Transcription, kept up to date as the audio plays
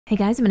Hey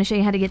guys, I'm going to show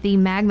you how to get the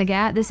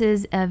MagmaGat. This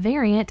is a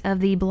variant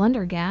of the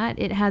Blundergat.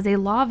 It has a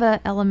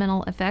lava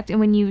elemental effect, and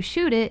when you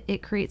shoot it,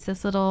 it creates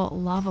this little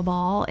lava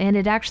ball, and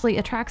it actually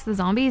attracts the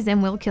zombies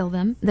and will kill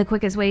them. The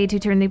quickest way to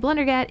turn the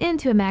Blundergat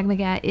into a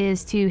MagmaGat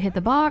is to hit the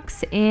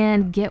box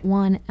and get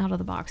one out of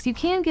the box. You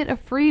can get a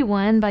free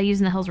one by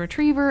using the Hell's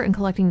Retriever and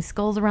collecting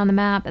skulls around the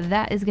map.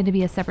 That is going to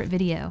be a separate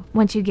video.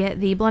 Once you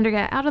get the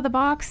Blundergat out of the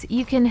box,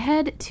 you can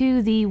head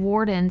to the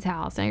warden's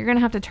house. Now you're going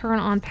to have to turn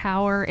on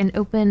power and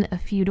open a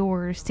few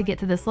doors to get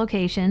to this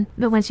location.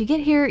 But once you get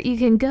here, you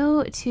can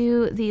go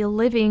to the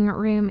living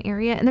room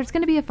area, and there's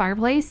going to be a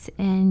fireplace,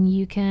 and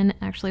you can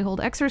actually hold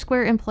X or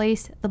square and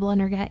place the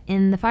Blundergat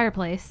in the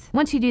fireplace.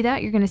 Once you do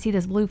that, you're going to see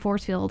this blue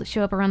force field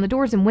show up around the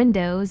doors and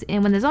windows,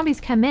 and when the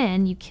zombies come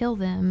in, you kill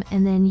them,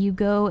 and then you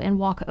go and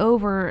walk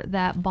over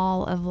that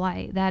ball of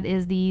light. That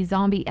is the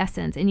zombie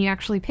essence, and you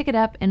actually pick it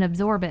up and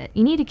absorb it.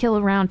 You need to kill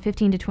around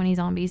 15 to 20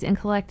 zombies and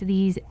collect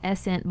these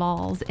essence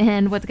balls,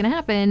 and what's going to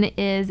happen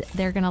is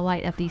they're going to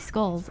light up these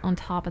skulls on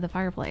top of the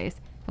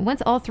fireplace. And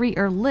once all three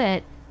are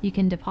lit, you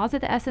can deposit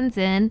the essence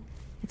in.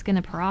 It's going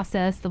to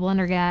process the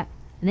Blundergat,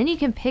 and then you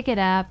can pick it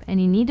up, and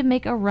you need to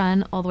make a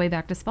run all the way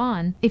back to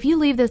spawn. If you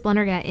leave this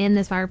Blundergat in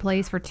this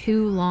fireplace for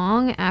too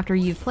long after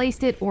you've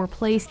placed it or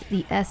placed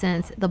the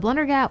essence, the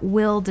Blundergat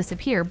will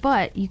disappear,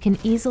 but you can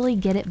easily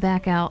get it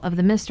back out of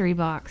the mystery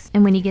box.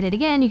 And when you get it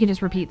again, you can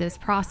just repeat this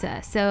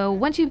process. So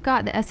once you've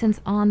got the essence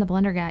on the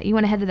Blundergat, you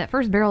want to head to that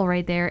first barrel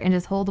right there and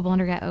just hold the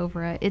Blundergat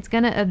over it. It's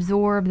going to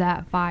absorb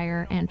that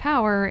fire and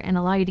power and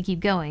allow you to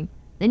keep going.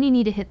 Then you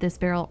need to hit this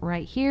barrel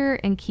right here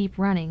and keep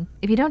running.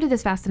 If you don't do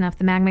this fast enough,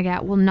 the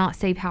MagmaGat will not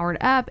stay powered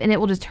up, and it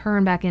will just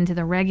turn back into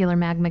the regular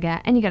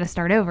MagmaGat, and you gotta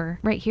start over.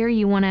 Right here,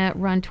 you wanna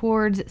run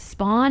towards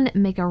spawn,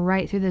 make a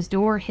right through this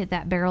door, hit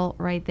that barrel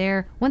right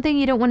there. One thing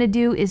you don't wanna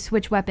do is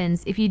switch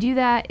weapons. If you do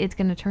that, it's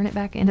gonna turn it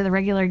back into the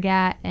regular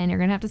Gat, and you're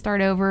gonna have to start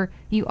over.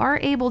 You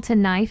are able to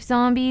knife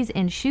zombies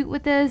and shoot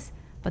with this,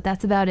 but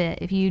that's about it.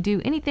 If you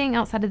do anything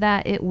outside of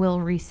that, it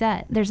will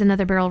reset. There's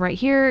another barrel right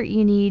here.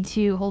 You need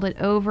to hold it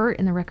over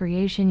in the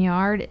recreation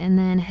yard and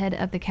then head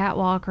up the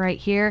catwalk right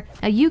here.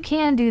 Now you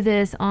can do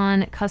this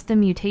on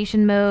custom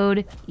mutation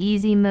mode,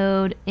 easy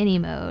mode, any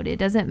mode. It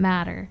doesn't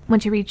matter.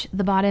 Once you reach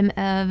the bottom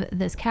of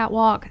this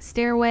catwalk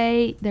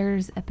stairway,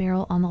 there's a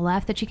barrel on the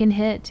left that you can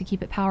hit to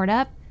keep it powered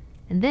up.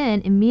 And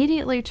then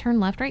immediately turn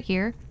left right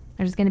here.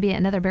 There's going to be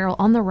another barrel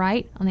on the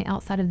right on the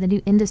outside of the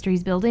new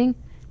industries building.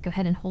 Go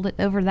ahead and hold it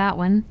over that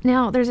one.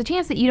 Now, there's a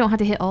chance that you don't have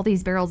to hit all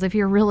these barrels if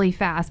you're really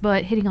fast,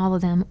 but hitting all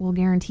of them will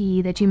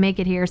guarantee that you make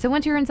it here. So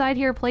once you're inside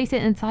here, place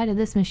it inside of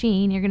this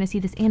machine. You're going to see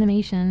this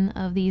animation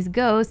of these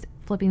ghosts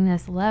flipping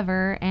this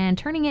lever and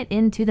turning it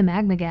into the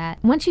MagmaGat.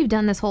 Once you've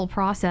done this whole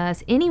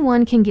process,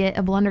 anyone can get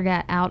a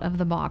Blundergat out of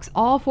the box.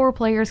 All 4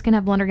 players can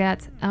have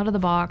Blundergats out of the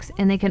box,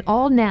 and they can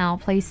all now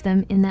place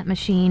them in that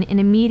machine and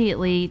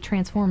immediately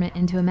transform it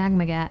into a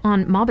MagmaGat.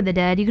 On Mob of the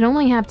Dead, you can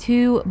only have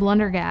 2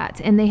 Blundergats,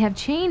 and they have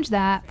changed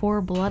that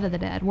for Blood of the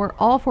Dead, where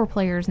all 4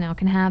 players now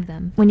can have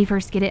them. When you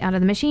first get it out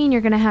of the machine,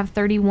 you're going to have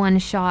 31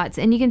 shots,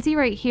 and you can see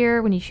right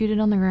here, when you shoot it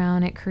on the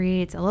ground, it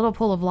creates a little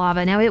pool of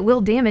lava. Now, it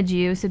will damage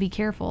you, so be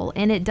careful,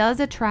 and it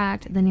does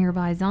attract the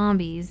nearby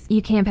zombies.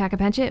 You can pack a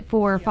punch it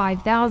for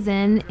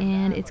 5,000,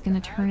 and it's going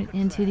to turn it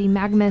into the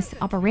Magmus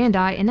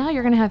operandi, and now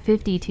you're going to have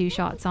 52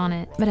 shots on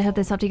it. But I hope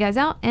this helped you guys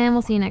out, and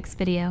we'll see you next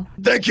video.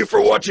 Thank you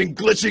for watching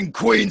Glitching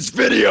Queen's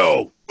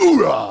video.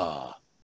 Hoorah!